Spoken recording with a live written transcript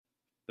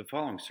The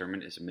following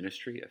sermon is a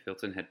ministry of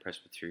Hilton Head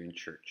Presbyterian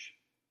Church.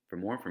 For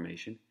more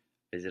information,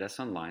 visit us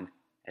online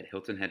at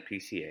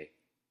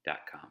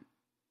hiltonheadpca.com.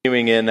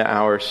 Continuing in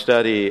our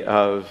study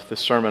of the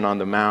Sermon on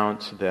the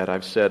Mount that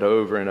I've said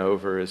over and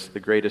over is the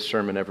greatest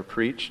sermon ever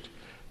preached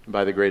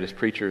by the greatest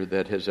preacher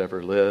that has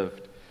ever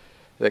lived.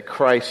 That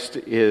Christ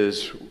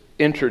is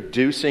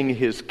introducing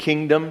His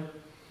kingdom.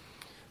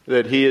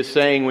 That He is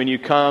saying, when you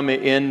come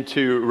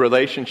into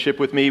relationship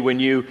with me,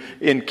 when you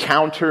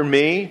encounter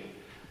me,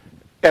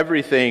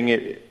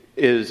 everything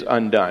is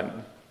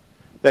undone.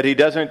 That He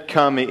doesn't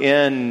come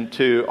in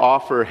to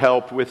offer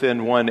help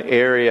within one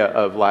area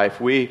of life.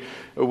 We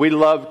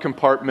love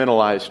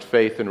compartmentalized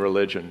faith and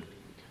religion.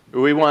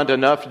 We want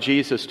enough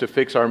Jesus to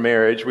fix our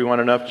marriage. We want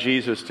enough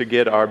Jesus to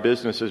get our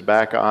businesses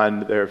back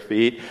on their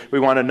feet. We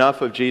want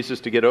enough of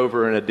Jesus to get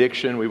over an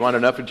addiction. We want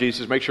enough of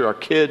Jesus to make sure our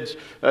kids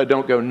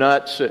don't go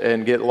nuts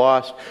and get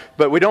lost.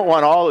 But we don't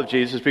want all of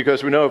Jesus,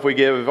 because we know if we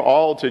give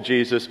all to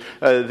Jesus,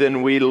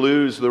 then we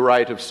lose the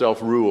right of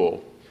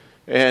self-rule.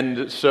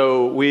 And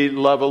so we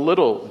love a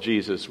little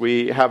Jesus.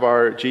 We have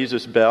our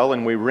Jesus bell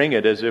and we ring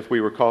it as if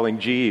we were calling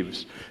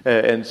Jeeves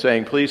and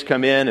saying, please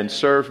come in and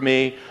serve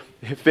me,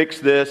 fix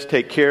this,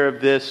 take care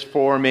of this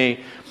for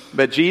me.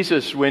 But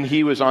Jesus, when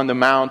He was on the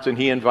mount and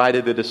He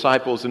invited the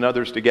disciples and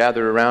others to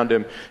gather around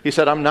Him, He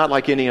said, I'm not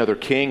like any other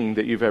king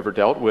that you've ever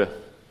dealt with.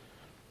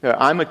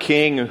 I'm a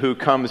king who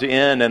comes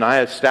in and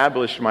I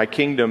establish my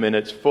kingdom in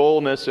its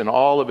fullness and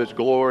all of its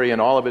glory and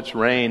all of its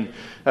reign.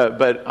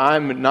 But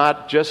I'm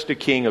not just a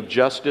king of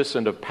justice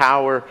and of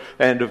power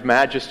and of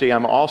majesty.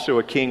 I'm also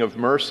a king of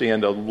mercy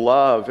and of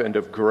love and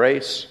of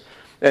grace.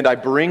 And I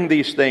bring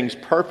these things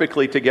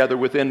perfectly together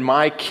within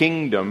my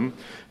kingdom,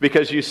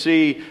 because you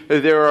see,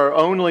 there are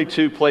only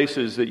two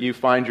places that you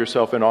find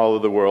yourself in all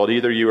of the world.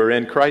 Either you are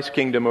in Christ's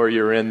kingdom or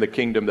you're in the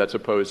kingdom that's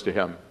opposed to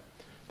Him.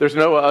 There's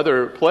no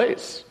other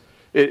place.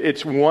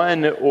 It's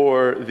one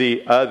or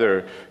the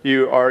other.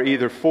 You are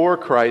either for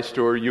Christ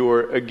or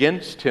you're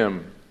against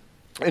Him.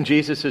 And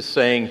Jesus is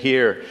saying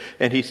here,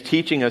 and He's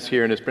teaching us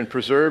here, and it's been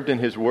preserved in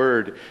His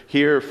Word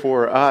here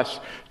for us,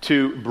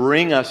 to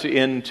bring us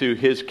into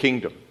His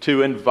kingdom,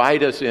 to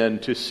invite us in,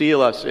 to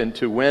seal us and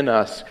to win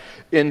us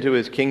into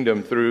His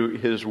kingdom through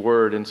His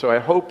Word. And so I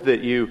hope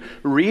that you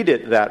read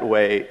it that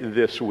way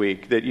this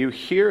week, that you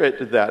hear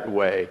it that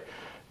way,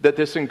 that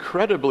this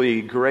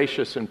incredibly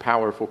gracious and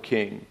powerful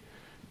King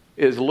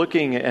is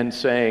looking and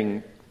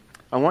saying,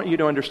 I want you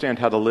to understand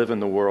how to live in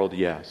the world,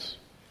 yes.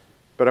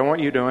 But I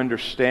want you to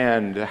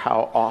understand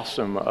how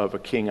awesome of a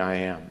king I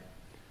am.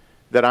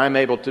 That I'm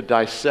able to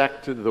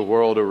dissect the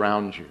world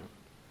around you.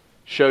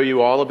 Show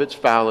you all of its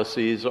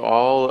fallacies,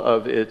 all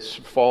of its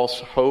false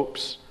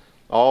hopes,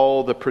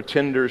 all the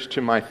pretenders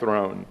to my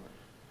throne.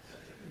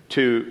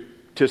 To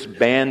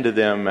disband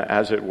them,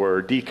 as it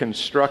were,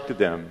 deconstruct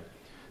them.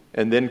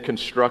 And then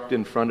construct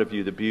in front of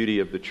you the beauty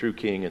of the true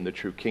king and the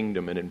true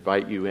kingdom and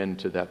invite you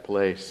into that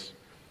place.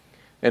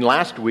 And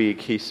last week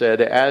he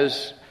said,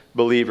 as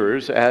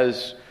believers,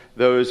 as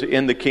those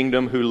in the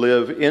kingdom who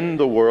live in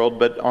the world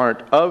but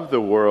aren't of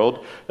the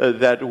world,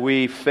 that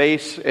we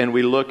face and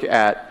we look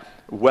at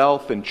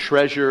wealth and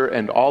treasure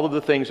and all of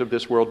the things of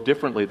this world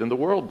differently than the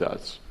world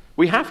does.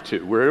 We have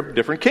to. We're a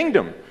different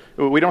kingdom.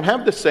 We don't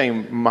have the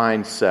same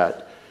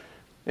mindset.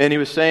 And he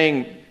was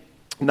saying,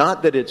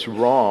 not that it's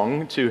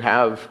wrong to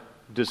have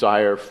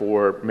desire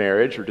for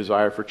marriage or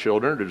desire for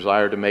children, or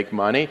desire to make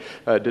money,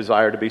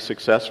 desire to be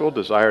successful,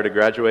 desire to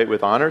graduate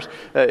with honors.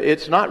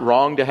 It's not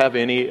wrong to have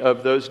any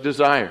of those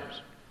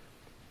desires.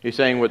 He's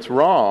saying what's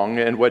wrong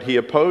and what he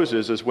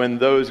opposes is when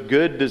those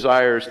good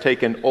desires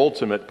take an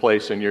ultimate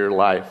place in your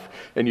life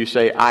and you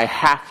say, I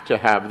have to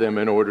have them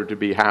in order to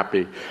be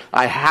happy.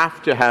 I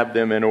have to have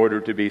them in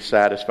order to be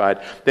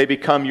satisfied. They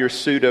become your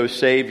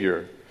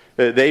pseudo-savior.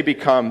 They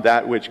become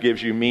that which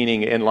gives you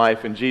meaning in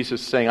life. And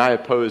Jesus is saying, I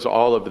oppose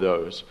all of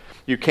those.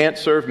 You can't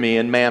serve me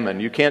and mammon.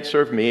 You can't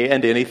serve me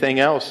and anything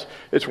else.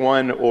 It's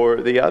one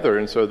or the other.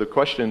 And so the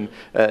question,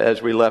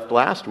 as we left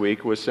last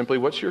week, was simply,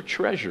 what's your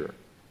treasure?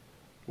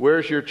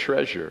 Where's your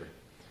treasure?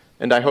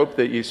 And I hope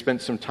that you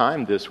spent some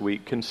time this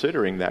week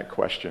considering that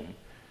question.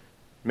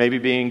 Maybe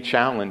being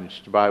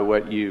challenged by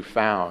what you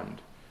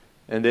found.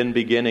 And then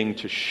beginning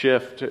to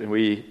shift. And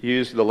we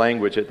used the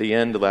language at the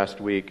end last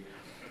week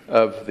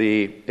of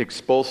the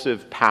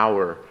expulsive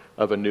power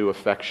of a new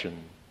affection,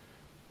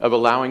 of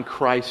allowing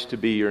Christ to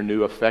be your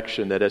new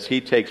affection, that as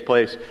He takes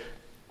place,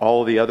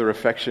 all the other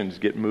affections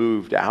get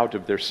moved out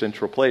of their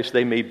central place.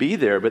 They may be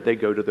there, but they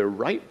go to their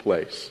right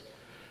place.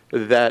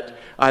 That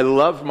I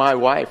love my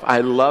wife,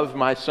 I love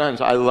my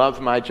sons, I love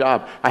my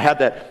job. I have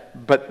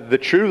that, but the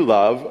true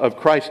love of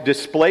Christ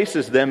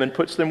displaces them and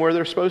puts them where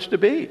they're supposed to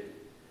be.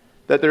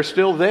 That they're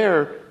still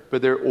there,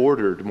 but they're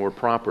ordered more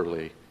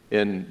properly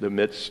in the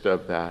midst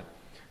of that.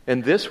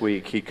 And this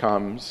week he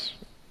comes,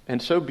 and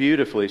so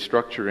beautifully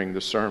structuring the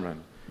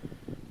sermon,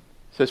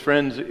 says,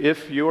 friends,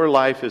 if your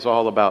life is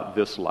all about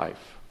this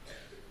life,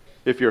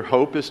 if your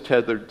hope is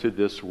tethered to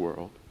this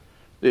world,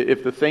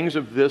 If the things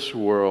of this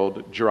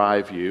world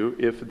drive you,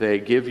 if they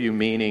give you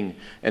meaning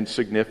and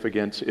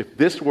significance, if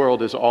this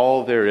world is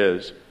all there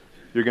is,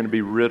 you're going to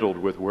be riddled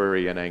with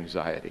worry and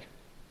anxiety.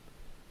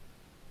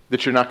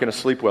 That you're not going to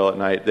sleep well at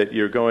night, that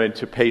you're going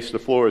to pace the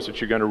floors,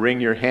 that you're going to wring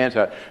your hands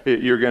out,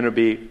 you're going to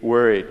be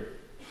worried.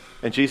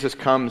 And Jesus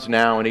comes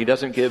now, and he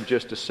doesn't give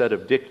just a set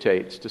of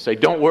dictates to say,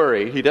 don't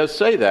worry. He does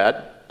say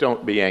that,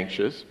 don't be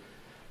anxious.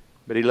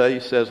 But he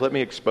says, let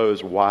me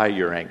expose why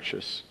you're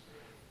anxious.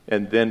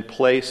 And then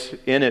place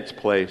in its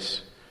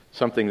place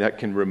something that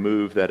can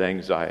remove that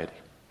anxiety.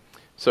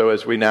 So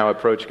as we now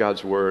approach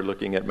God's Word,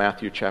 looking at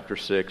Matthew chapter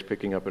 6,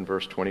 picking up in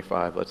verse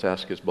 25, let's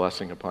ask his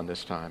blessing upon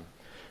this time.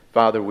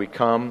 Father, we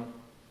come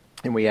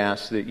and we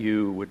ask that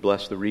you would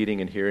bless the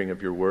reading and hearing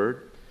of your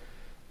Word,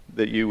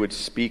 that you would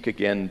speak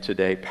again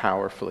today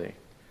powerfully,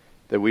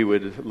 that we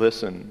would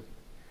listen,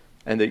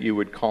 and that you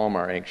would calm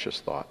our anxious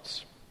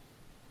thoughts.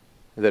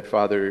 That,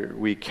 Father,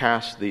 we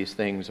cast these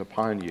things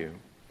upon you,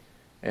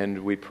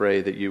 and we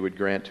pray that you would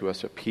grant to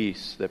us a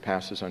peace that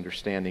passes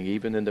understanding,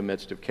 even in the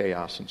midst of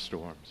chaos and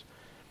storms.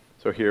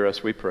 So hear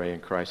us, we pray, in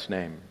Christ's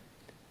name.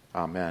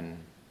 Amen.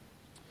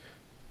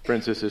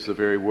 Friends, this is the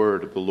very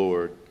word of the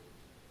Lord.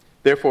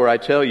 Therefore, I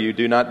tell you,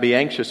 do not be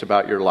anxious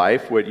about your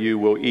life, what you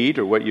will eat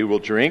or what you will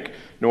drink,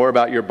 nor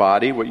about your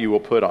body, what you will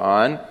put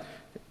on.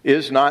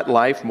 Is not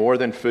life more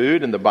than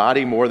food, and the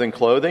body more than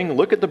clothing?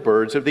 Look at the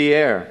birds of the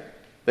air.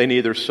 They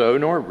neither sow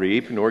nor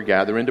reap nor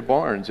gather into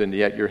barns, and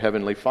yet your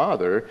heavenly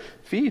Father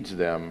feeds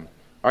them.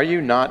 Are you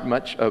not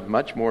of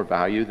much more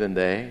value than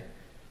they?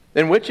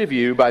 Then which of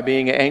you, by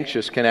being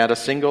anxious, can add a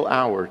single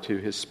hour to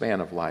his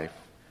span of life?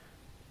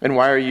 And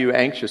why are you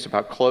anxious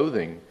about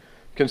clothing?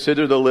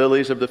 Consider the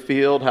lilies of the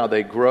field, how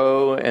they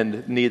grow,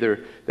 and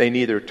they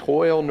neither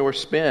toil nor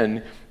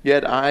spin.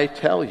 Yet I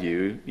tell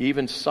you,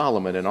 even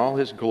Solomon in all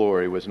his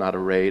glory was not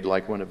arrayed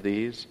like one of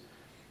these.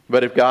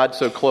 But if God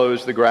so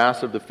clothes the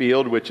grass of the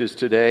field, which is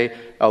today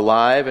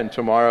alive and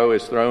tomorrow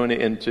is thrown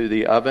into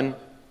the oven,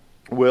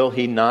 will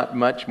he not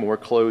much more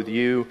clothe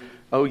you,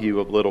 O you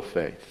of little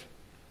faith?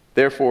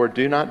 Therefore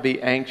do not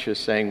be anxious,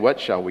 saying,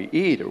 what shall we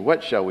eat, or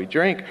what shall we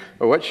drink,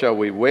 or what shall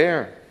we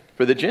wear?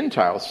 For the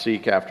Gentiles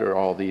seek after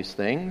all these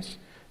things,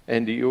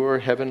 and your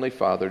heavenly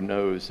Father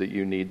knows that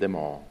you need them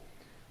all.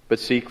 But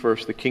seek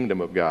first the kingdom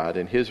of God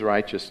and his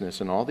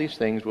righteousness, and all these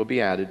things will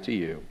be added to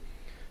you.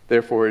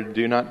 Therefore,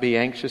 do not be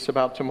anxious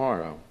about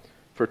tomorrow,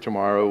 for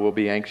tomorrow will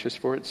be anxious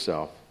for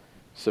itself.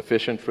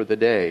 Sufficient for the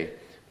day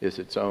is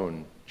its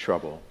own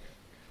trouble.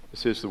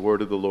 This is the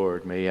word of the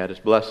Lord. May he add his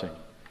blessing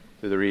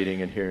to the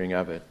reading and hearing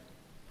of it.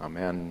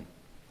 Amen.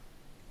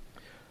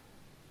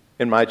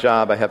 In my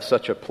job, I have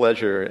such a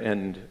pleasure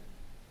and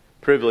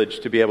privilege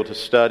to be able to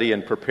study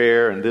and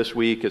prepare. And this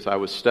week, as I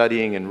was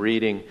studying and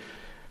reading,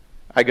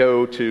 I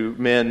go to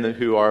men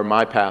who are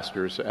my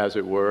pastors, as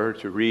it were,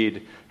 to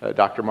read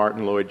Dr.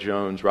 Martin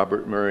Lloyd-Jones,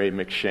 Robert Murray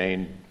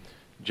McCheyne,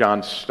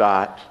 John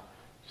Stott,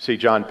 see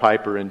John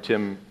Piper and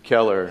Tim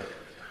Keller,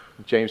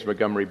 James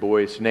Montgomery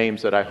Boyce,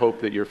 names that I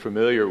hope that you're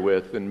familiar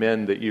with, and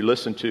men that you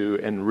listen to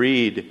and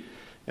read,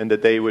 and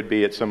that they would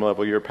be at some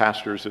level your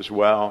pastors as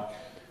well.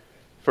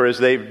 For as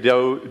they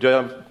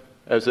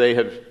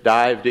have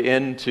dived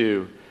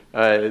into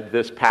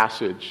this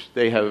passage,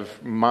 they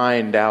have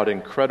mined out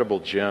incredible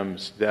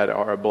gems that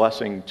are a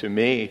blessing to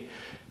me,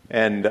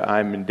 and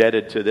I'm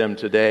indebted to them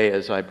today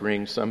as I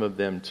bring some of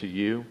them to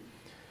you.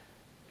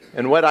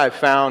 And what I've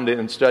found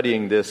in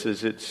studying this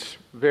is it's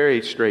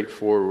very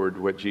straightforward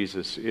what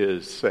Jesus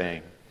is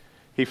saying.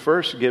 He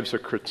first gives a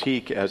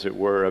critique, as it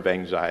were, of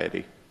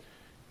anxiety.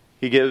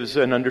 He gives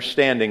an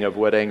understanding of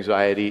what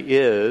anxiety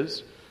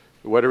is,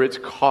 what are its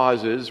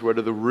causes, what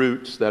are the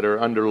roots that are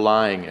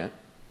underlying it.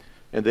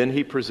 And then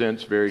he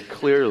presents very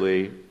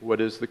clearly what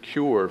is the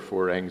cure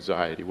for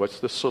anxiety. What's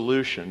the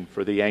solution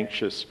for the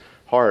anxious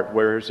heart?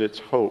 Where does its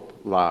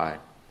hope lie?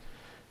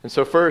 And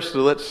so first,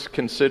 let's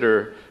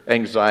consider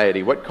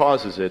anxiety. What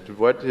causes it?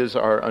 What is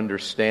our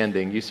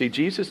understanding? You see,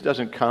 Jesus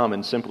doesn't come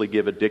and simply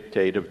give a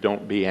dictate of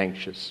don't be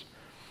anxious.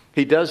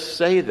 He does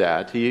say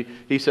that.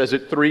 He says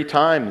it 3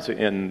 times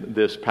in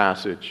this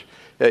passage.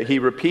 He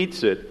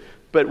repeats it.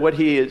 But what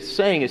he is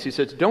saying is he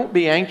says, don't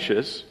be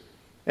anxious.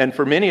 And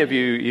for many of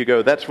you, you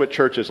go, that's what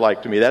church is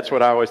like to me. That's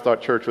what I always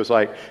thought church was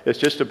like. It's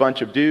just a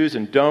bunch of do's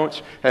and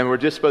don'ts, and we're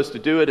just supposed to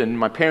do it, and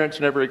my parents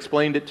never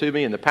explained it to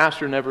me, and the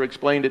pastor never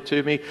explained it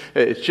to me.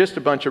 It's just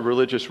a bunch of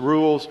religious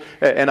rules,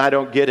 and I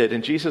don't get it.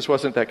 And Jesus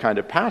wasn't that kind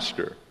of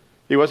pastor.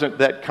 He wasn't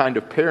that kind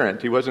of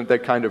parent. He wasn't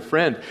that kind of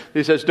friend.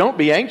 He says, don't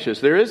be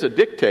anxious. There is a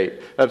dictate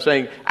of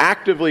saying,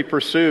 actively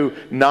pursue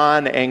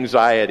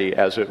non-anxiety,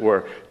 as it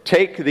were.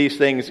 Take these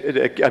things,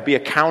 be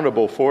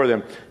accountable for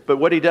them. But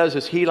what he does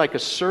is he, like a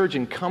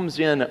surgeon, comes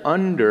in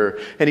under,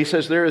 and he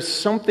says there is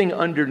something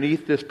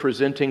underneath this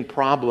presenting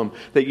problem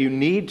that you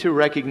need to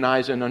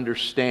recognize and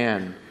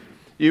understand.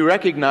 You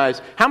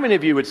recognize, how many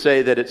of you would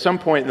say that at some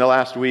point in the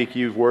last week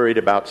you've worried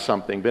about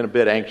something, been a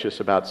bit anxious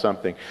about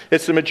something?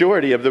 It's the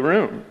majority of the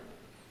room.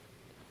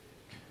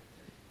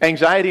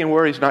 Anxiety and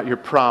worry is not your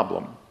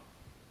problem.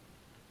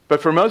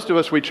 But for most of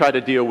us, we try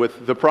to deal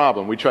with the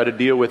problem. We try to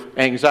deal with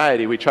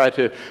anxiety. We try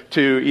to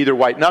either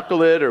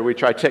white-knuckle it, or we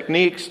try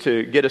techniques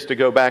to get us to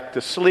go back to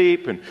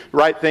sleep and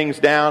write things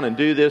down and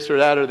do this or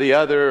that or the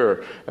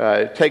other,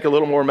 or take a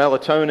little more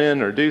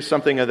melatonin or do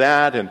something of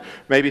that. And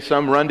maybe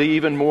some run to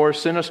even more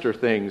sinister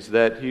things,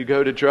 that you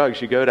go to drugs,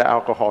 you go to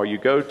alcohol, you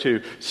go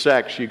to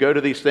sex, you go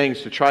to these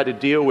things to try to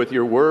deal with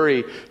your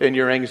worry and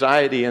your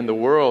anxiety in the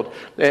world.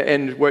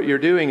 And what you're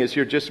doing is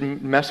you're just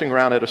messing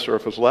around at a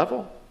surface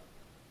level.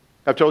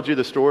 I've told you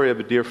the story of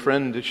a dear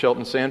friend,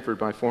 Shelton Sanford,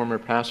 my former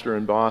pastor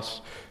and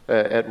boss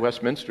at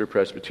Westminster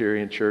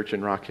Presbyterian Church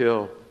in Rock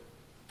Hill.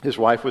 His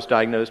wife was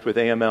diagnosed with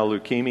AML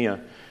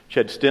leukemia. She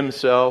had stem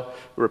cell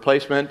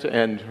replacement,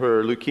 and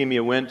her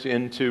leukemia went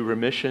into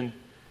remission.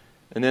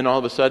 And then all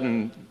of a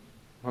sudden,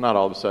 well, not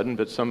all of a sudden,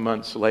 but some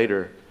months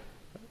later,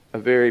 a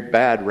very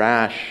bad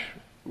rash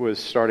was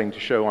starting to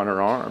show on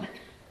her arm.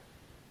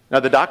 Now,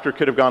 the doctor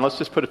could have gone, let's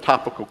just put a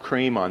topical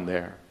cream on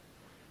there.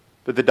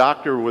 But the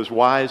doctor was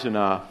wise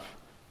enough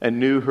and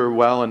knew her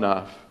well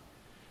enough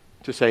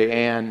to say,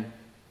 Anne,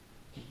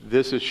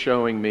 this is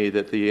showing me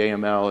that the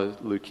AML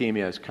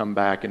leukemia has come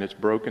back and it's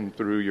broken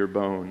through your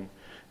bone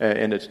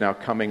and it's now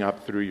coming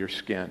up through your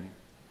skin.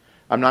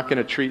 I'm not going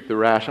to treat the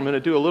rash. I'm going to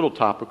do a little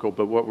topical,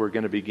 but what we're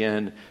going to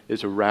begin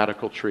is a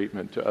radical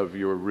treatment of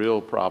your real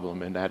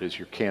problem, and that is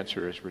your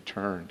cancer has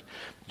returned.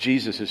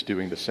 Jesus is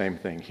doing the same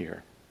thing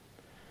here.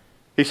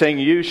 He's saying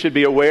you should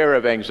be aware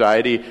of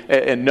anxiety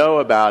and know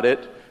about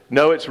it,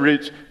 know its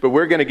roots, but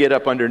we're going to get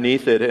up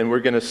underneath it and we're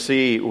going to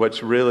see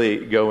what's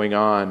really going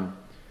on.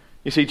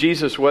 You see,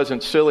 Jesus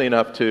wasn't silly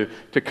enough to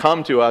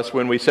come to us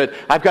when we said,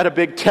 I've got a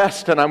big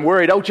test and I'm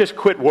worried. Oh, just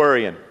quit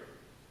worrying.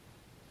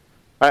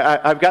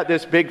 I've got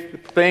this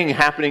big thing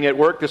happening at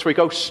work this week.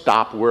 Oh,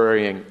 stop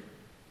worrying.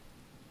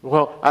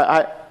 Well,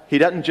 he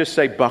doesn't just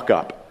say buck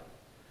up.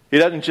 He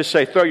doesn't just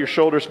say throw your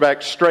shoulders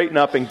back, straighten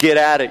up and get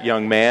at it,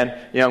 young man,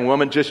 young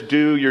woman. Just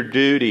do your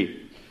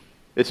duty.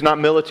 It's not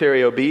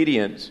military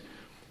obedience.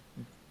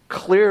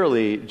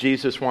 Clearly,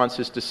 Jesus wants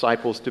his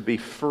disciples to be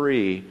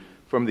free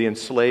from the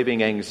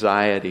enslaving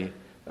anxiety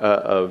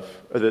of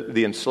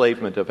the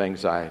enslavement of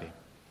anxiety.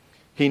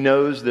 He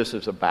knows this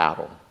is a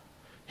battle.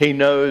 He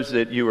knows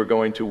that you are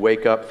going to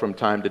wake up from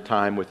time to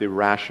time with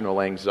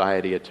irrational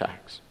anxiety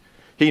attacks.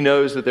 He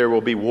knows that there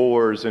will be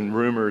wars and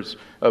rumors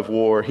of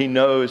war. He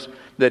knows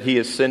that he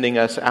is sending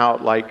us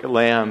out like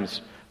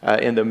lambs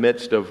in the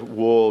midst of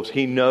wolves.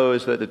 He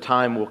knows that the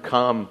time will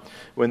come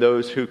when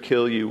those who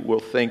kill you will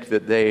think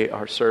that they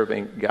are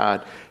serving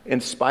God. In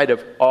spite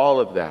of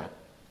all of that,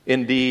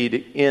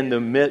 indeed, in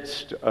the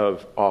midst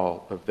of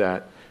all of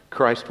that,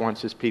 Christ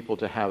wants his people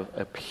to have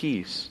a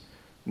peace,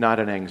 not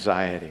an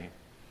anxiety.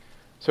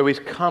 So he's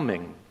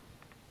coming,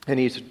 and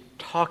he's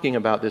talking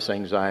about this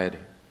anxiety.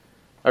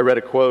 I read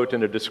a quote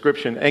and a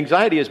description.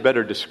 Anxiety is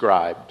better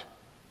described.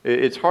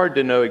 It's hard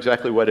to know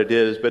exactly what it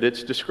is, but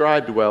it's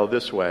described well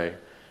this way.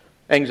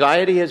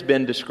 Anxiety has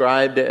been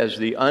described as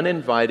the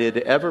uninvited,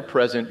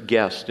 ever-present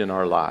guest in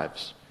our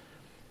lives.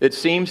 It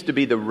seems to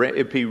be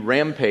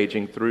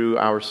rampaging through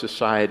our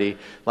society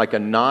like a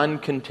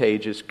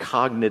non-contagious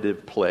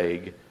cognitive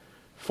plague,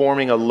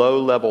 forming a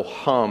low-level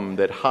hum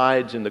that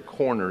hides in the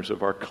corners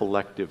of our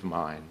collective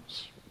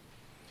minds.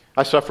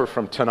 I suffer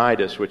from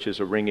tinnitus, which is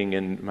a ringing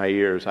in my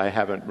ears. I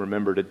haven't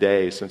remembered a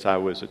day since I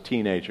was a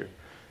teenager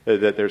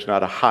that there's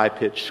not a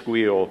high-pitched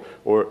squeal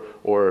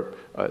or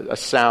a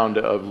sound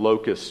of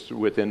locusts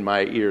within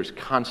my ears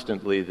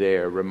constantly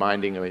there,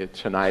 reminding me of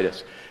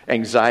tinnitus.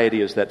 Anxiety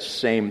is that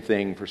same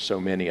thing for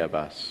so many of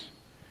us.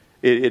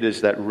 It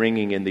is that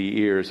ringing in the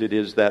ears. It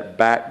is that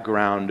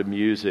background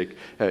music.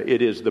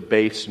 It is the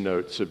bass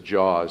notes of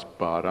Jaws.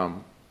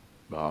 Ba-dum,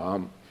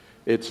 ba-dum.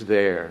 It's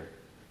there.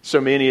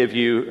 So many of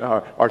you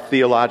are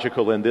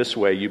theological in this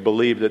way. You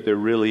believe that there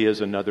really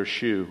is another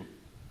shoe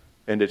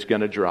and it's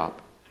going to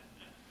drop.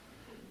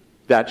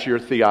 That's your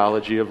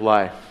theology of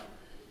life.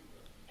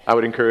 I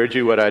would encourage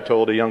you what I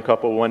told a young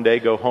couple one day,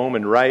 go home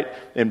and write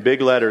in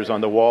big letters on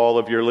the wall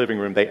of your living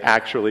room. They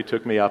actually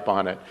took me up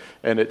on it.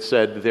 And it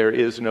said, there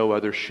is no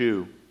other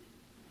shoe.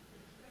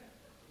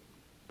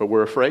 But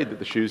we're afraid that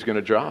the shoe's going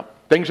to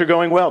drop. Things are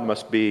going well.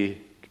 Must be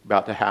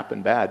about to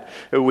happen bad.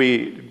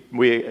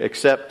 We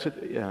accept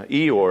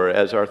Eeyore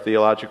as our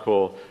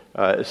theological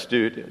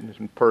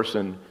astute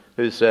person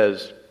who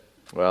says,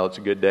 well, it's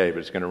a good day, but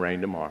it's going to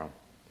rain tomorrow.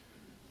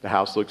 The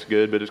house looks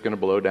good, but it's going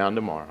to blow down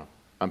tomorrow.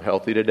 I'm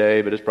healthy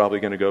today, but it's probably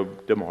going to go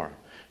tomorrow.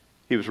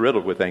 He was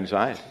riddled with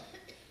anxiety.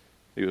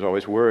 He was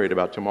always worried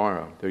about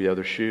tomorrow, the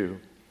other shoe.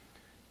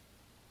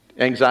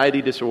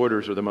 Anxiety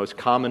disorders are the most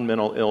common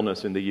mental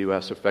illness in the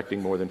U.S.,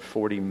 affecting more than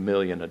 40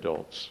 million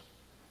adults.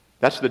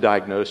 That's the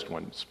diagnosed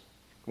ones.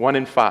 1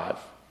 in 5.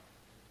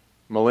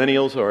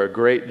 Millennials are a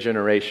great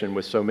generation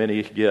with so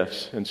many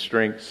gifts and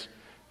strengths,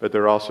 but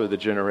they're also the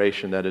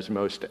generation that is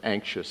most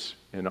anxious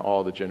in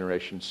all the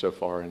generations so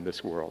far in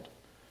this world.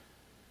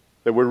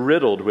 That we're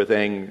riddled with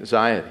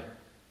anxiety.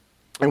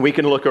 And we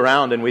can look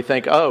around and we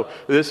think, oh,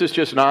 this is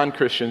just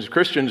non-Christians.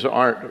 Christians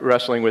aren't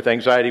wrestling with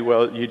anxiety.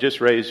 Well, you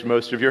just raised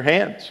most of your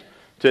hands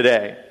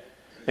today.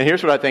 And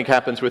here's what I think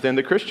happens within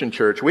the Christian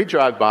church. We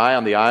drive by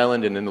on the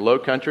island and in the low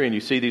country, and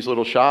you see these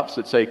little shops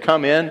that say,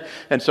 come in,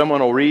 and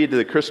someone will read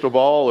the crystal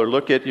ball or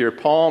look at your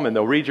palm, and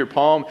they'll read your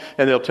palm,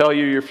 and they'll tell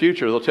you your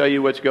future. They'll tell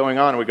you what's going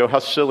on. And we go, how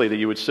silly that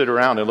you would sit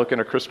around and look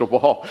in a crystal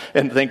ball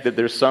and think that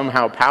there's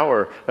somehow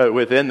power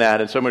within that.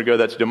 And someone would go,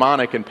 that's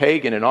demonic and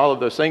pagan and all of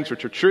those things,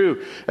 which are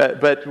true.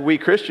 But we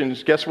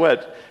Christians, guess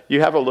what? You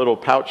have a little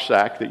pouch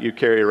sack that you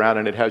carry around,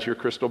 and it has your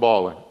crystal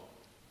ball in it.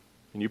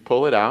 And you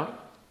pull it out,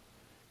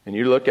 and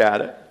you look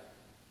at it.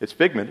 It's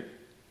figment.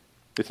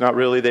 It's not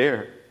really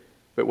there.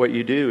 But what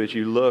you do is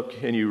you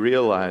look and you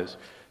realize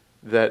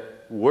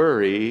that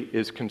worry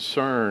is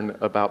concern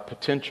about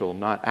potential,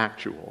 not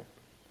actual.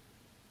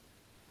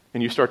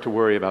 And you start to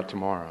worry about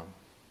tomorrow.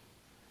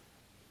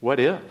 What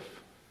if?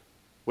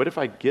 What if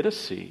I get a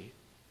C?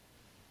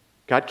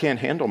 God can't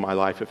handle my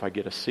life if I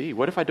get a C.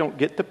 What if I don't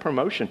get the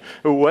promotion?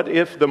 What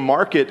if the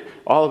market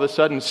all of a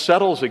sudden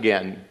settles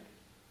again?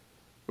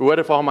 What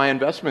if all my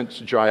investments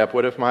dry up?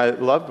 What if my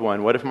loved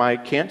one? What if my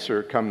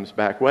cancer comes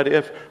back? What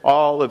if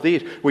all of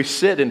these? We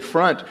sit in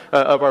front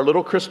of our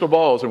little crystal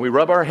balls and we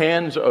rub our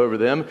hands over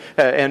them,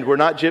 and we're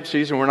not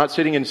gypsies and we're not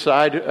sitting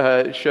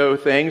inside show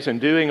things and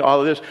doing all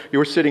of this.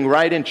 You're sitting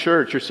right in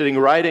church. You're sitting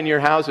right in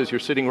your houses. You're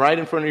sitting right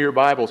in front of your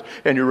Bibles,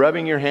 and you're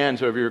rubbing your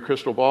hands over your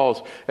crystal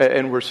balls,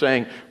 and we're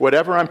saying,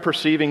 whatever I'm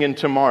perceiving in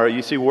tomorrow.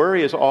 You see,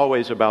 worry is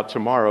always about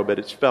tomorrow, but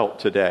it's felt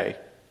today.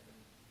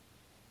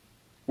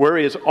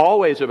 Worry is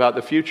always about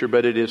the future,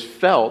 but it is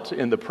felt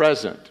in the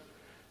present.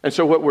 And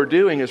so what we're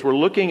doing is we're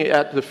looking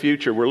at the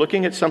future. We're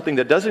looking at something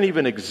that doesn't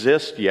even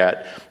exist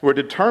yet. We're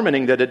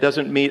determining that it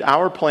doesn't meet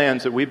our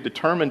plans that we've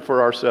determined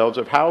for ourselves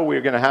of how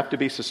we're going to have to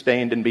be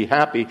sustained and be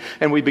happy,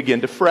 and we begin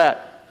to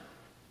fret.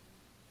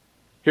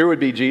 Here would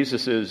be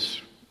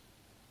Jesus'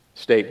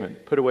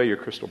 statement: put away your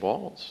crystal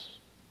balls.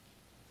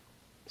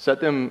 Set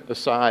them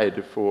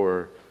aside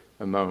for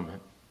a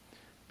moment.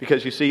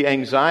 Because you see,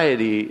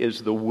 anxiety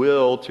is the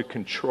will to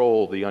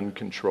control the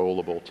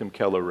uncontrollable. Tim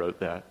Keller wrote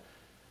that.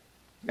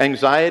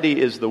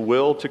 Anxiety is the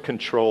will to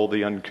control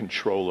the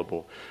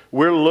uncontrollable.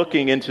 We're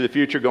looking into the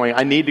future going,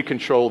 I need to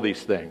control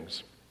these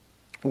things.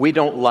 We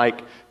don't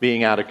like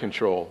being out of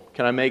control.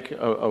 Can I make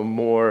a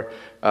more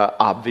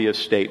obvious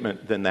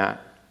statement than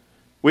that?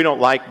 We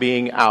don't like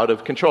being out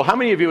of control. How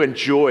many of you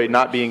enjoy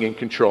not being in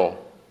control?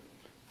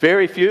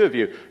 Very few of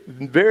you.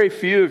 Very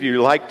few of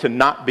you like to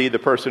not be the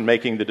person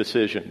making the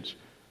decisions.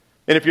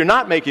 And if you're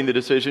not making the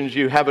decisions,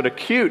 you have an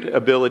acute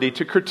ability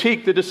to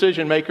critique the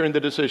decision maker and the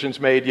decisions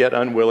made, yet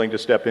unwilling to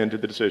step into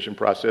the decision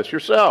process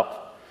yourself.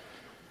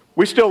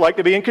 We still like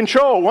to be in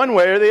control one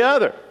way or the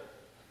other.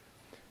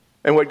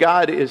 And what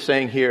God is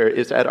saying here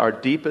is at our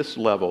deepest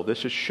level,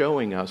 this is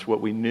showing us what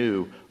we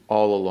knew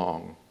all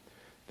along,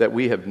 that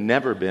we have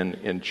never been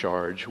in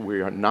charge,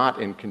 we are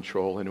not in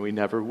control, and we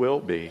never will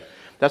be.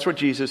 That's what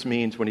Jesus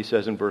means when he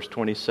says in verse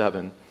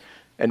 27,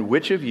 and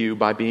which of you,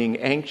 by being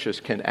anxious,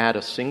 can add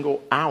a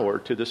single hour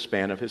to the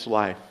span of his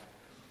life?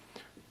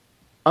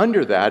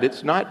 Under that,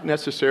 it's not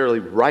necessarily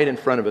right in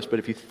front of us, but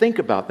if you think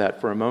about that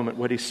for a moment,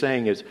 what he's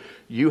saying is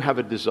you have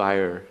a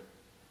desire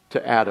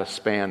to add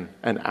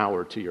an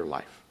hour to your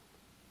life.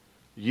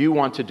 You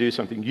want to do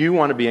something. You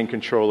want to be in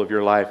control of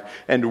your life.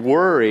 And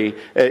worry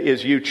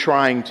is you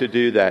trying to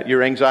do that.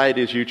 Your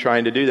anxiety is you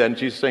trying to do that. And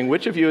Jesus is saying,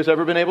 which of you has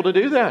ever been able to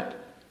do that?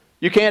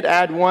 You can't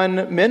add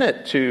 1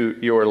 minute to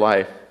your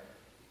life.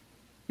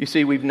 You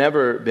see, we've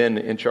never been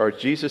in charge.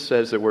 Jesus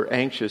says that we're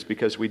anxious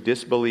because we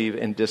disbelieve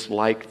and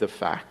dislike the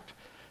fact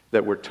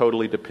that we're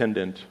totally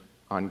dependent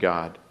on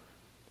God,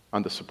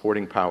 on the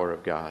supporting power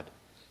of God.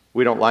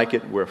 We don't like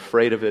it, we're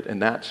afraid of it,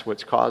 and that's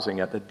what's causing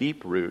at the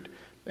deep root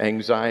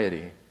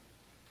anxiety.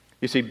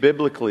 You see,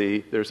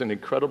 biblically, there's an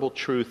incredible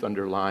truth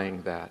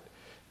underlying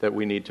that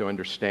we need to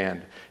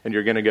understand. And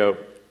you're going to go,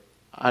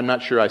 I'm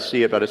not sure I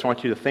see it, but I just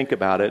want you to think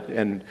about it,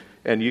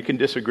 and you can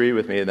disagree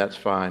with me, and that's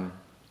fine.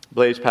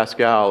 Blaise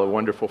Pascal, a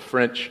wonderful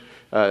French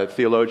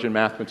theologian,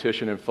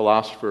 mathematician, and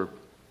philosopher,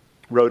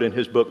 wrote in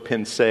his book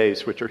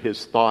Pensées, which are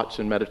his thoughts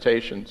and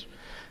meditations.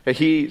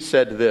 He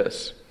said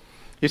this.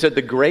 He said,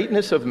 the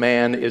greatness of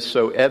man is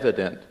so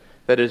evident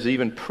that it is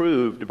even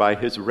proved by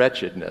his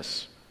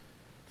wretchedness.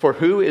 For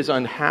who is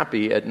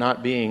unhappy at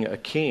not being a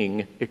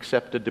king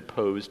except a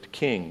deposed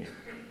king?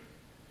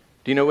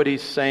 Do you know what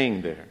he's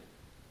saying there?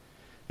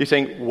 He's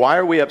saying, why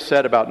are we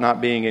upset about not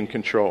being in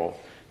control?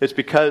 It's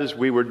because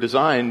we were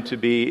designed to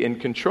be in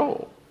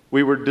control.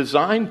 We were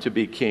designed to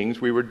be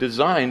kings. We were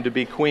designed to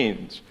be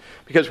queens.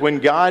 Because when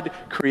God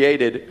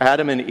created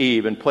Adam and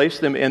Eve and placed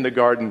them in the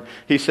garden,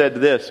 he said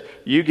this,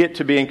 you get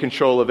to be in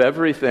control of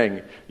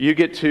everything. You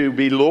get to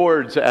be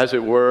lords, as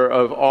it were,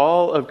 of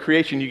all of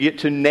creation. You get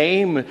to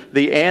name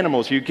the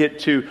animals. You get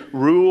to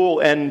rule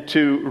and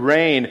to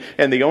reign.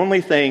 And the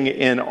only thing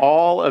in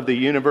all of the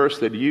universe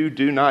that you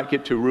do not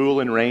get to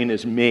rule and reign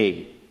is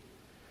me.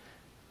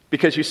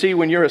 Because you see,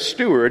 when you're a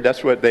steward,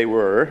 that's what they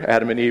were.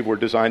 Adam and Eve were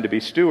designed to be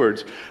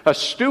stewards. A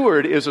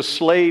steward is a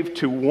slave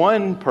to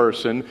one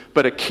person,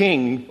 but a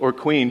king or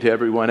queen to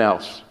everyone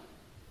else.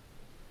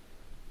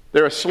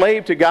 They're a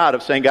slave to God,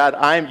 of saying,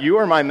 God, you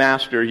are my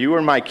master, you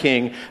are my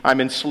king, I'm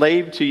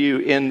enslaved to you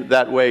in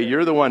that way.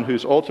 You're the one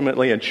who's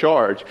ultimately in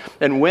charge.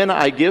 And when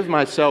I give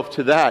myself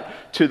to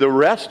that, to the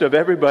rest of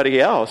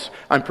everybody else,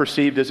 I'm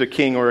perceived as a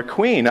king or a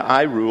queen.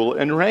 I rule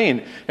and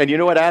reign. And you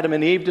know what Adam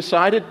and Eve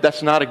decided?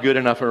 That's not a good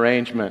enough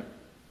arrangement.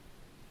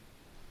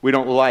 We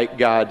don't like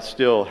God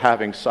still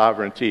having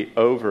sovereignty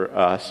over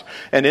us.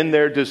 And in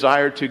their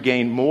desire to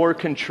gain more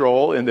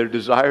control, in their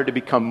desire to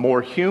become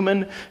more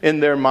human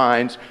in their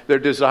minds, their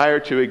desire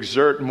to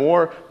exert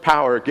more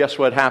power, guess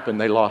what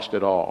happened? They lost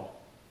it all.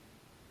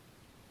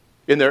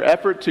 In their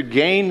effort to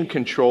gain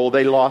control,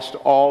 they lost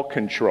all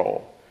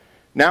control.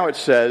 Now it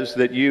says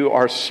that you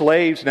are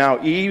slaves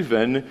now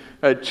even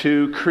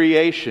to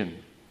creation.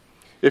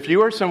 If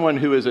you are someone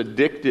who is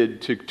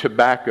addicted to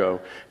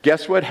tobacco,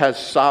 guess what has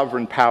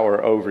sovereign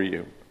power over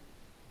you?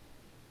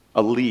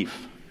 A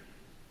leaf.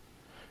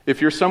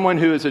 If you're someone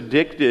who is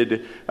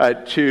addicted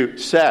to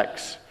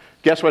sex,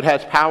 guess what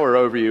has power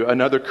over you?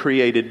 Another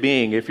created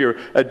being. If you're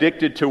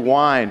addicted to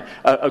wine,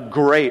 a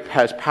grape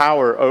has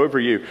power over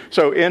you.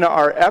 So in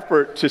our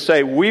effort to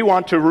say we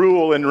want to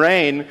rule and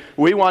reign,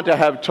 we want to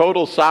have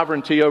total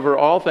sovereignty over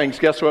all things,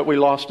 guess what? We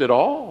lost it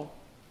all.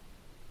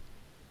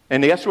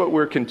 And guess what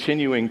we're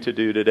continuing to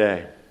do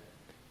today?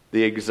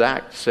 The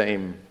exact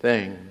same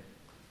thing.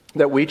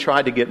 That we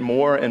try to get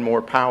more and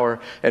more power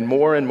and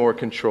more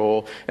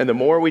control. And the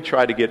more we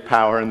try to get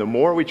power and the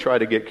more we try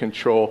to get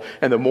control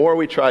and the more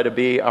we try to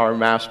be our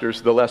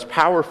masters, the less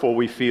powerful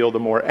we feel, the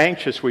more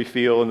anxious we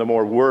feel, and the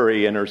more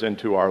worry enters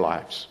into our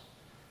lives.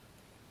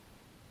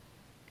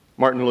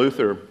 Martin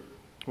Luther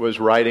was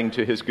writing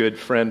to his good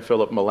friend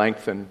Philip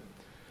Melanchthon.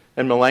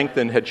 And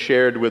Melanchthon had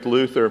shared with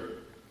Luther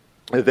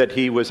that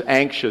he was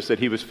anxious, that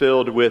he was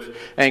filled with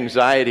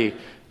anxiety.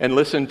 And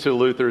listen to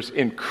Luther's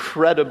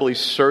incredibly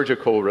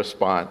surgical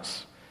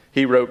response.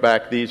 He wrote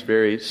back these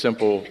very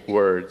simple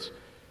words: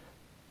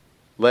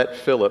 "Let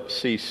Philip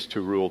cease to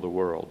rule the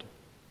world."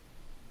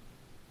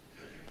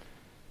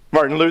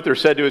 Martin Luther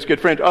said to his good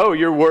friend, "Oh,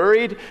 you're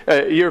worried?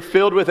 You're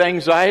filled with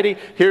anxiety?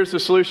 Here's the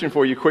solution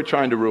for you. Quit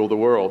trying to rule the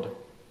world.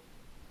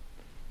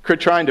 Quit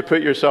trying to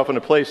put yourself in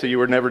a place that you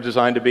were never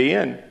designed to be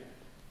in.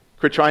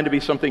 Quit trying to be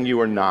something you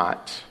are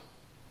not.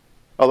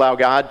 Allow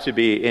God to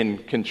be in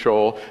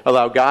control.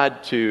 Allow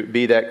God to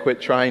be that.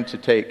 Quit trying to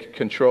take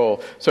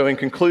control." So in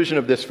conclusion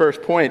of this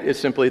first point is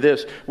simply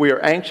this: we are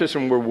anxious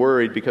and we're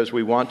worried because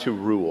we want to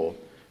rule.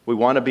 We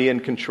want to be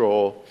in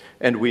control,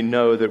 and we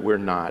know that we're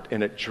not,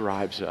 and it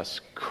drives us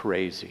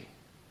crazy.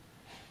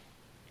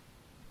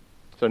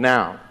 So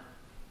now,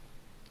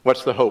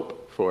 what's the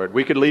hope for it?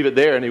 We could leave it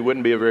there and it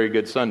wouldn't be a very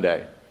good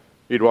Sunday.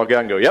 You'd walk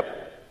out and go,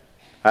 "Yep,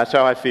 that's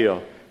how I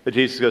feel." But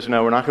Jesus goes,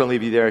 no, we're not going to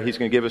leave you there. He's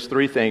going to give us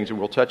three things, and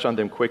we'll touch on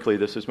them quickly.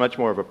 This is much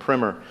more of a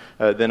primer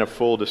than a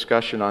full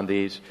discussion on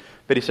these.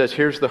 But he says,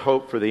 here's the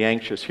hope for the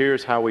anxious.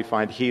 Here's how we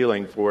find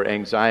healing for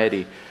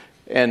anxiety.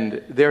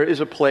 And there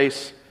is a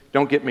place,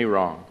 don't get me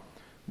wrong,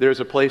 there's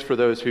a place for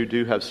those who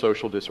do have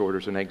social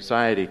disorders and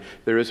anxiety.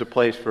 There is a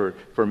place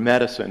for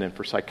medicine and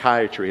for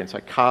psychiatry and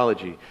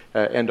psychology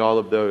and all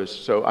of those.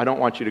 So I don't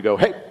want you to go,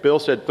 hey, Bill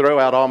said throw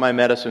out all my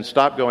medicine,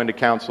 stop going to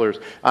counselors,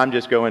 I'm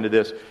just going to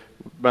this.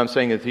 But I'm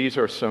saying that these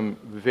are some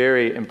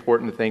very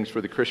important things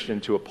for the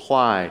Christian to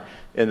apply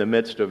in the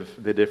midst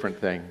of the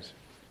different things.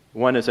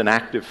 One is an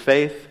active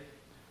faith.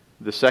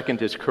 The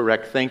second is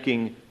correct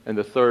thinking. And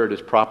the third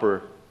is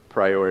proper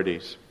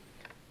priorities.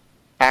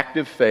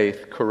 Active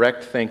faith,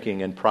 correct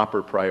thinking, and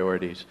proper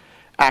priorities.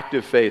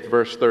 Active faith,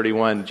 verse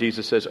 31,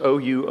 Jesus says, "O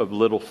you of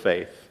little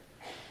faith."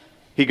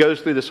 He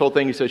goes through this whole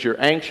thing. He says, you're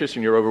anxious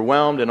and you're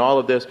overwhelmed and all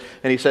of this.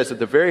 And he says at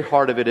the very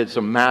heart of it, it's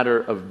a matter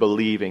of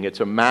believing. It's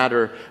a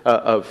matter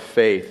of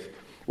faith.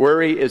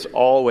 Worry is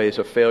always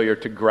a failure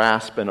to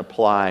grasp and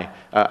apply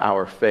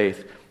our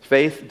faith.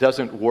 Faith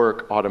doesn't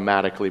work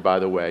automatically, by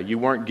the way. You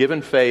weren't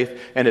given faith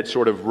and it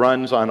sort of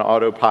runs on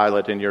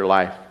autopilot in your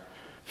life.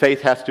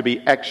 Faith has to be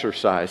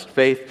exercised.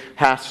 Faith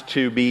has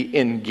to be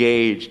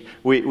engaged.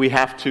 We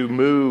have to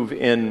move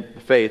in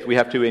faith. We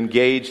have to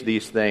engage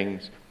these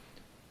things.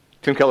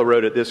 Tim Keller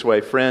wrote it this way: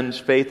 friends,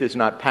 faith is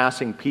not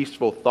passing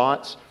peaceful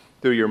thoughts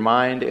through your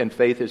mind, and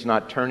faith is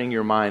not turning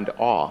your mind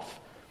off.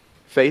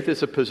 Faith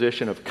is a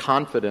position of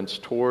confidence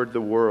toward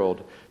the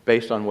world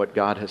based on what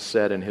God has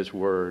said in His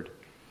Word.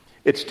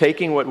 It's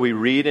taking what we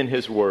read in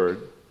His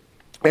Word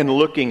and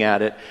looking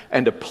at it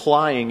and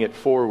applying it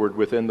forward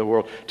within the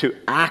world to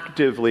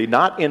actively,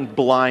 not in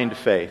blind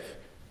faith.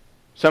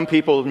 Some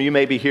people you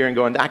may be hearing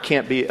going, I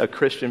can't be a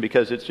Christian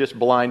because it's just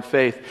blind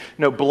faith.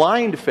 No,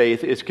 blind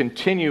faith is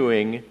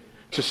continuing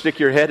to stick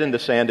your head in the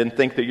sand and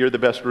think that you're the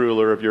best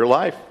ruler of your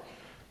life.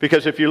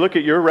 Because if you look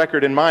at your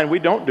record and mine, we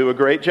don't do a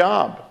great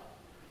job.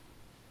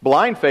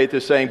 Blind faith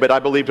is saying, but I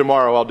believe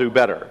tomorrow I'll do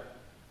better.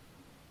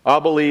 I'll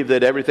believe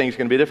that everything's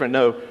going to be different.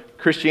 No,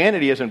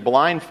 Christianity isn't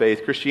blind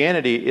faith.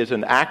 Christianity is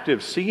an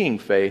active seeing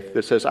faith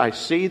that says, I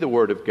see the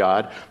Word of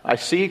God, I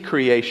see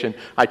creation,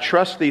 I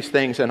trust these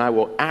things, and I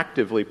will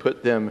actively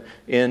put them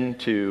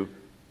into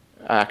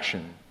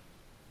action.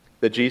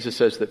 That Jesus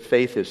says that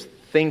faith is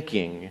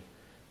thinking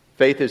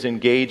Faith is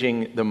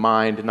engaging the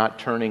mind, not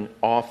turning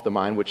off the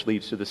mind, which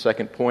leads to the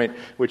second point,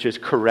 which is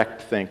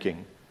correct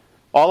thinking.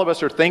 All of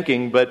us are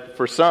thinking, but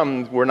for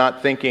some, we're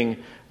not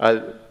thinking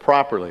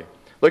properly.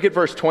 Look at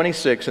verse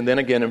 26 and then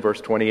again in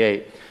verse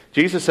 28.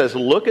 Jesus says,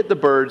 "Look at the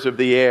birds of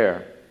the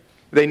air.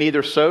 They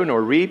neither sow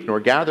nor reap nor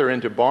gather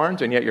into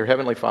barns, and yet your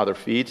heavenly Father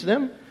feeds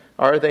them.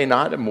 Are they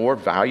not of more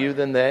value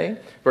than they?"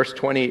 Verse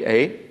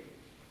 28,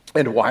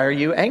 "And why are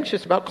you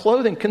anxious about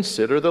clothing?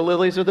 Consider the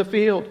lilies of the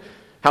field.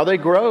 How they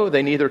grow,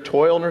 they neither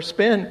toil nor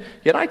spin.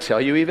 Yet I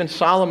tell you, even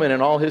Solomon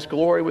in all his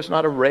glory was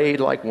not arrayed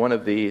like one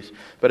of these.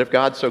 But if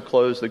God so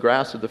clothes the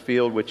grass of the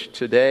field, which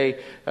today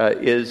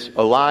is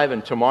alive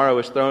and tomorrow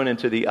is thrown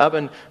into the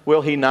oven,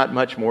 will he not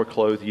much more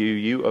clothe you,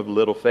 you of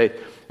little faith?"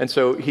 And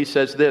so he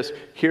says this,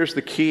 here's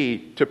the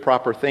key to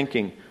proper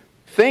thinking.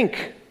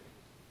 Think.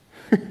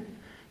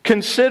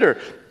 Consider.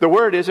 The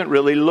word isn't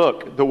really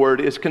look. The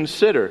word is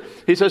consider.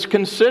 He says,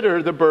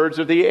 consider the birds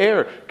of the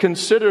air.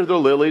 Consider the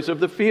lilies of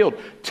the field.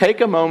 Take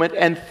a moment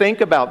and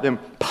think about them.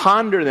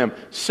 Ponder them.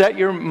 Set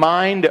your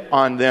mind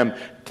on them.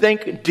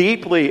 Think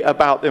deeply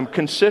about them.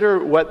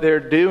 Consider what they're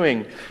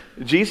doing.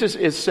 Jesus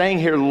is saying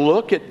here,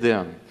 look at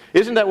them.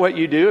 Isn't that what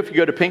you do if you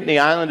go to Pinckney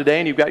Island today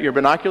and you've got your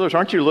binoculars?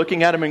 Aren't you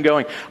looking at them and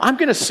going, I'm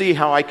going to see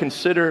how I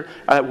consider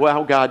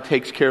how God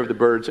takes care of the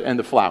birds and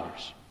the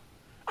flowers.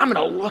 I'm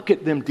going to look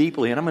at them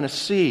deeply and I'm going to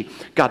see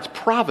God's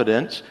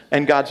providence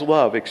and God's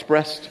love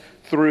expressed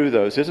through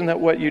those. Isn't that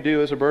what you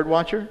do as a bird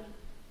watcher?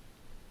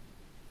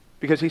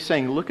 Because he's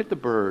saying, look at the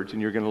birds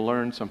and you're going to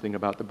learn something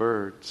about the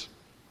birds.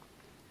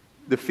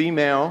 The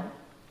female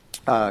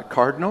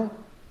cardinal,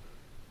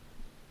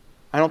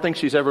 I don't think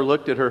she's ever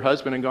looked at her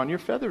husband and gone, your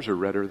feathers are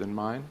redder than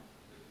mine.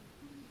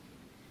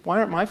 Why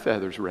aren't my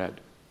feathers red?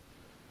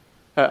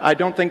 I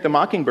don't think the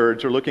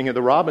mockingbirds are looking at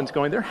the robins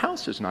going, their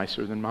house is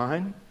nicer than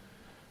mine.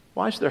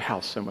 Why is their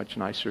house so much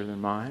nicer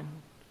than mine?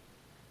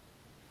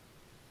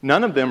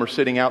 None of them are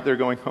sitting out there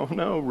going, oh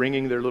no,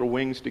 wringing their little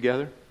wings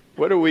together.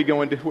 What are we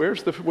going to do?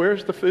 Where's the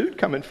food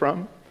coming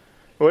from?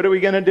 What are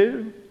we going to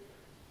do?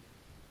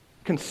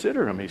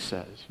 Consider them, he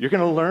says. You're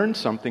going to learn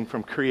something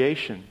from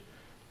creation.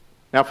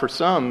 Now, for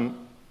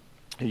some,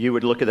 you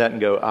would look at that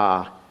and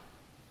go,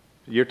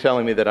 you're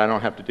telling me that I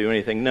don't have to do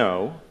anything.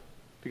 No,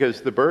 because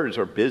the birds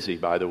are busy,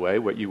 by the way.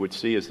 What you would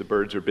see is the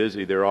birds are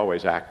busy. They're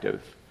always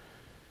active.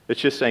 It's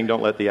just saying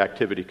don't let the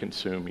activity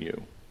consume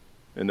you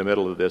in the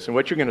middle of this. And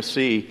what you're going to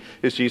see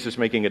is Jesus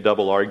making a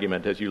double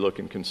argument as you look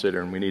and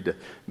consider, and we need to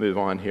move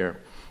on here.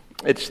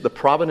 It's the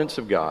providence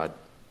of God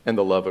and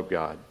the love of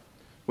God.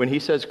 When he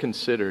says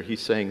consider,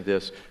 he's saying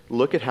this,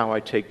 look at how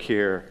I take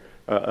care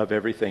of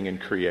everything in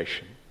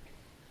creation.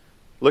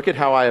 Look at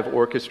how I have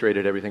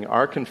orchestrated everything.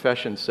 Our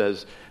confession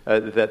says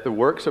that the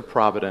works of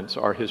providence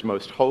are his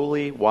most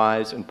holy,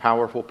 wise, and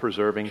powerful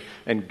preserving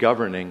and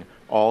governing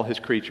all his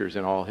creatures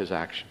and all his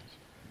actions.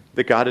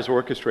 That God is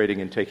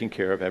orchestrating and taking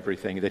care of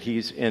everything. That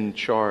he's in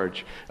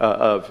charge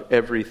of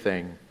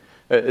everything.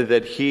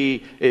 That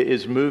he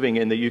is moving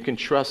and that you can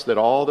trust that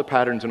all the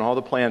patterns and all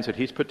the plans that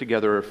he's put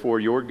together are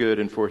for your good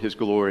and for his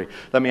glory.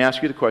 Let me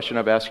ask you the question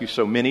I've asked you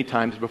so many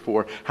times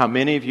before. How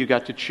many of you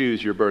got to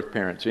choose your birth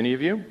parents? Any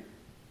of you?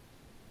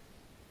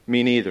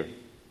 Me neither.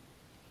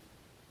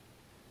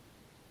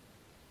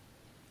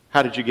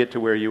 How did you get to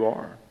where you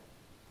are?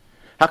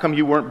 How come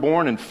you weren't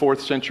born in 4th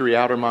century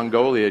Outer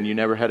Mongolia and you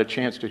never had a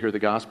chance to hear the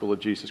gospel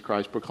of Jesus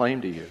Christ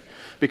proclaimed to you?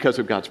 Because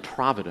of God's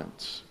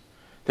providence.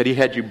 That he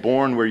had you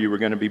born where you were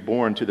going to be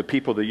born, to the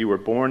people that you were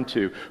born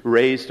to,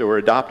 raised or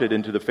adopted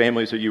into the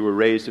families that you were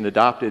raised and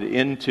adopted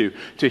into,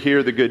 to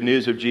hear the good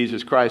news of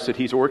Jesus Christ, that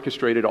he's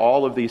orchestrated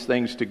all of these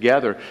things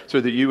together so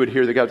that you would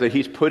hear the gospel, that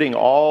he's putting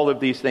all of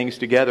these things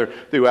together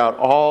throughout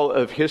all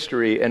of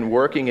history and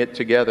working it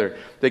together,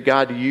 that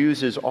God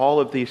uses all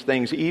of these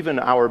things, even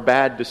our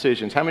bad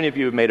decisions. How many of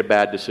you have made a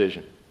bad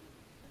decision?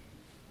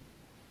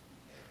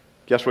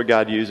 Guess what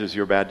God uses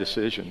your bad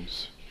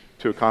decisions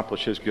to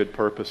accomplish his good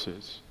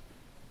purposes.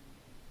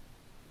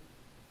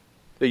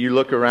 That you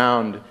look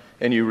around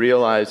and you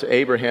realize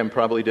Abraham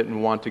probably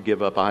didn't want to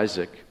give up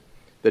Isaac.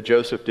 That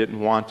Joseph didn't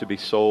want to be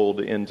sold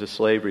into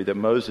slavery. That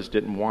Moses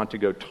didn't want to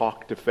go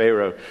talk to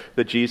Pharaoh.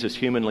 That Jesus,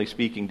 humanly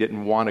speaking,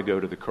 didn't want to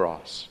go to the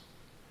cross.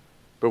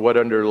 But what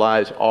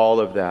underlies all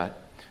of that,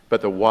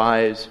 but the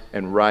wise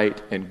and right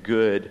and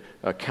good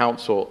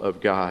counsel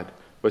of God,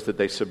 was that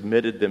they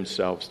submitted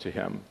themselves to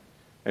him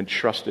and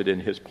trusted in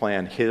his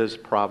plan, his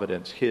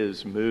providence,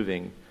 his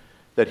moving,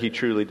 that he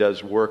truly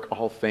does work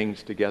all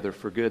things together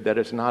for good. That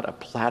is not a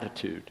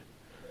platitude.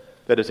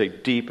 That is a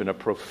deep and a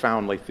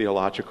profoundly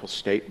theological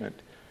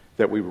statement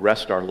that we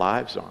rest our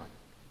lives on.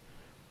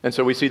 And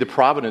so we see the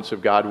providence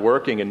of God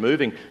working and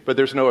moving, but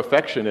there's no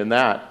affection in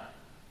that.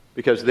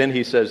 Because then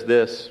he says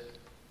this,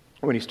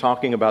 when he's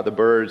talking about the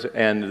birds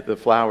and the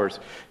flowers,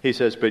 he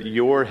says, but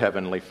your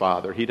heavenly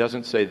Father. He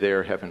doesn't say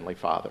their heavenly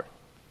Father.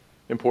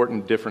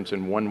 Important difference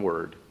in one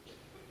word.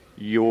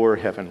 Your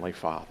heavenly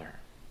Father.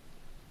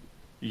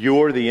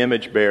 You're the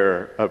image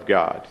bearer of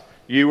God.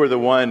 You are the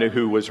one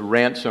who was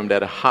ransomed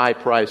at a high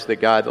price, that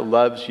God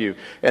loves you.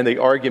 And the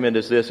argument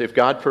is this: if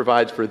God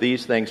provides for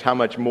these things, how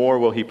much more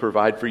will He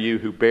provide for you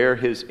who bear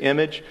His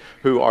image,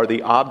 who are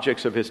the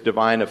objects of His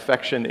divine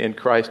affection in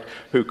Christ,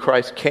 who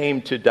Christ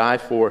came to die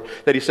for?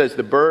 That He says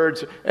the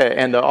birds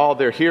and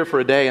they're here for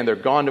a day and they're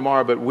gone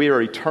tomorrow, but we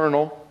are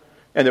eternal,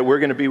 and that we're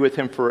going to be with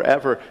Him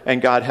forever.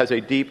 And God has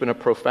a deep and a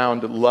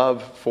profound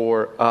love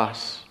for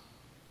us.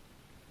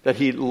 That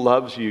He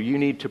loves you. You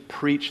need to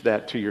preach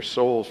that to your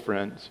souls,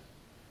 friends.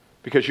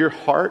 Because your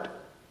heart,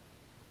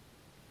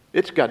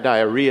 it's got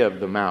diarrhea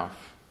of the mouth.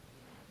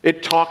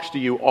 It talks to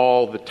you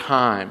all the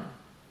time.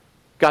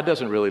 God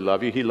doesn't really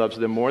love you. He loves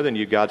them more than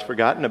you. God's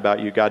forgotten about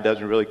you. God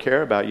doesn't really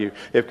care about you.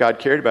 If God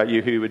cared about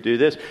you, He would do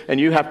this. And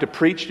you have to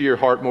preach to your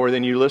heart more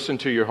than you listen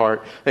to your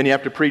heart. And you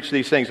have to preach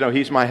these things. No,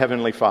 He's my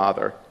heavenly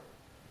Father,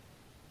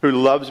 who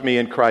loves me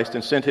in Christ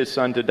and sent His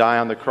Son to die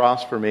on the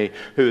cross for me,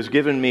 who has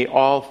given me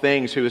all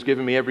things, who has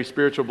given me every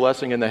spiritual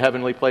blessing in the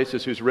heavenly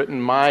places, who's written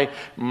my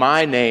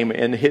name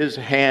in His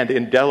hand,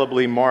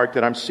 indelibly marked,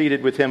 that I'm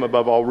seated with Him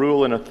above all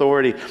rule and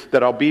authority,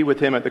 that I'll be with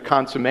Him at the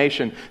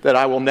consummation, that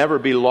I will never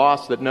be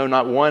lost, that no,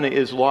 not one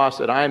is lost,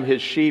 that I am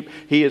His sheep,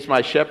 He is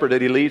my shepherd,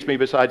 that He leads me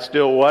beside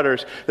still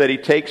waters, that He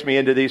takes me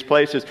into these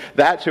places.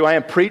 That's who I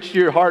am. Preach to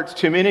your hearts.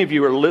 Too many of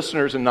you are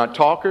listeners and not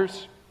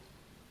talkers.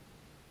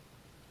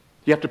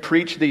 You have to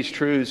preach these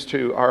truths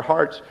to our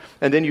hearts.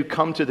 And then you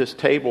come to this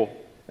table.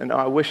 And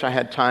I wish I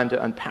had time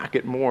to unpack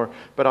it more,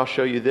 but I'll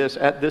show you this.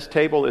 At this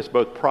table is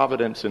both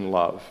providence and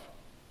love.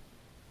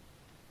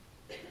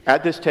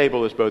 At this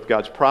table is both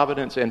God's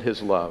providence and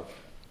His love.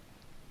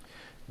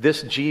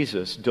 This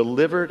Jesus,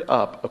 delivered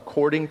up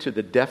according to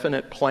the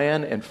definite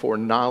plan and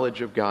foreknowledge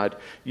of God,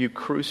 you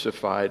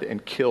crucified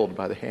and killed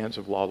by the hands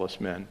of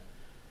lawless men.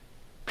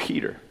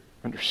 Peter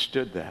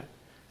understood that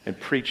and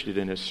preached it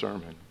in his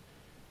sermon.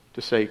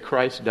 To say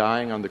Christ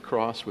dying on the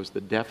cross was the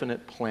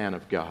definite plan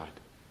of God,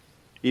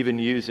 even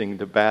using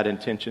the bad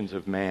intentions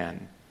of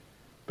man.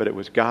 But it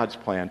was God's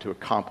plan to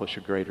accomplish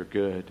a greater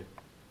good.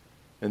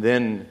 And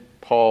then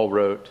Paul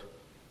wrote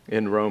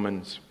in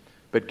Romans,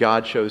 but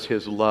God shows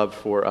His love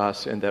for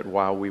us in that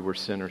while we were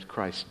sinners,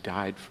 Christ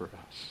died for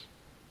us.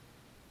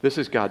 This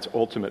is God's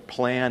ultimate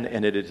plan,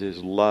 and it is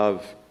His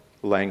love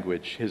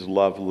language, His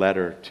love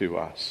letter to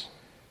us.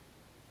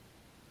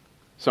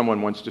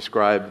 Someone once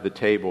described the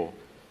table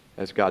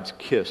as God's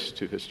kiss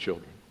to His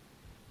children.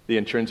 The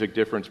intrinsic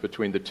difference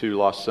between the two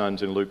lost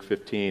sons in Luke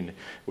 15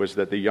 was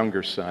that the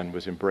younger son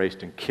was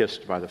embraced and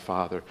kissed by the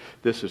father.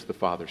 This is the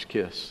Father's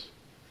kiss.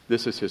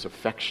 This is His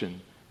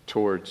affection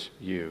towards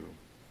you.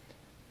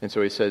 And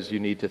so He says you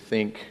need to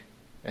think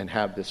and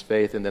have this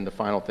faith. And then the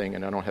final thing,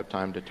 and I don't have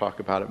time to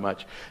talk about it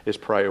much, is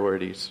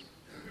priorities.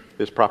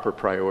 Is proper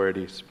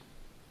priorities.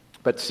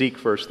 But seek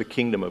first the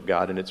kingdom of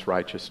God and its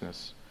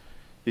righteousness.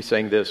 He's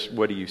saying this: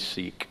 what do you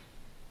seek?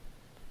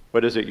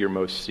 What is it you're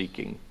most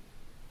seeking?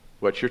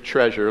 What's your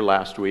treasure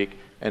last week,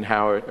 and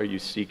how are you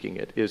seeking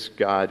it? Is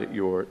God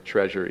your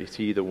treasure? Is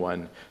He the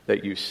one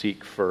that you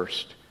seek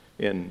first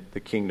in the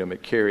kingdom?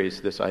 It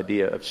carries this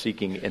idea of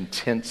seeking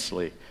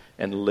intensely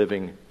and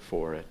living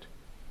for it.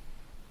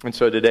 And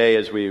so today,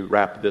 as we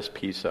wrap this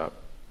piece up,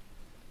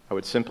 I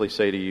would simply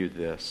say to you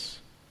this.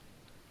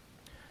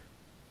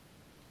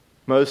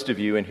 Most of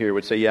you in here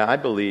would say, yeah, I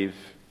believe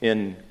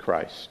in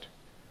Christ.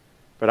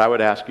 But I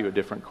would ask you a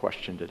different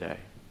question today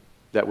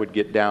that would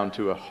get down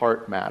to a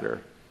heart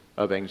matter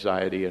of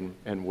anxiety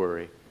and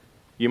worry.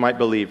 You might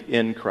believe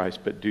in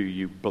Christ, but do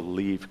you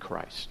believe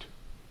Christ?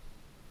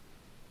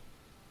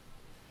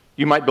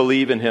 You might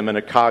believe in Him in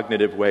a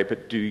cognitive way,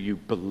 but do you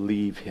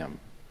believe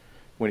Him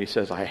when He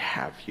says, I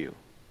have you,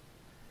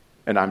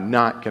 and I'm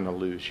not going to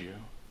lose you,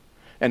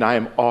 and I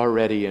am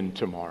already in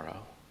tomorrow,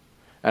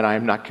 and I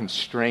am not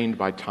constrained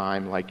by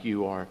time like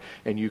you are,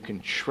 and you can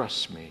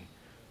trust me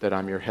that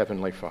I'm your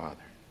heavenly Father.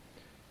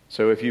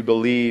 So if you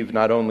believe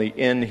not only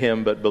in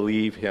Him, but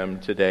believe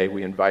Him today,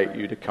 we invite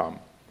you to come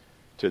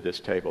to this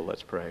table.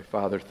 Let's pray.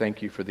 Father,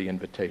 thank you for the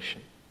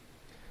invitation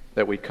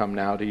that we come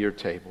now to your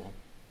table,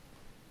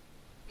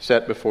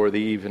 set before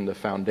thee even the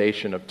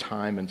foundation of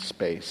time and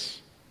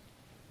space,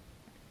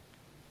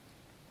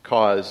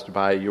 caused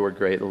by your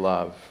great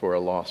love for a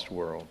lost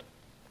world,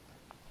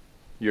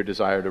 your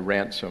desire to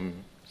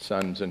ransom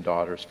sons and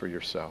daughters for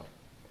yourself.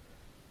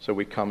 So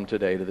we come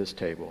today to this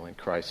table in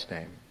Christ's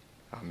name.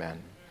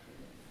 Amen.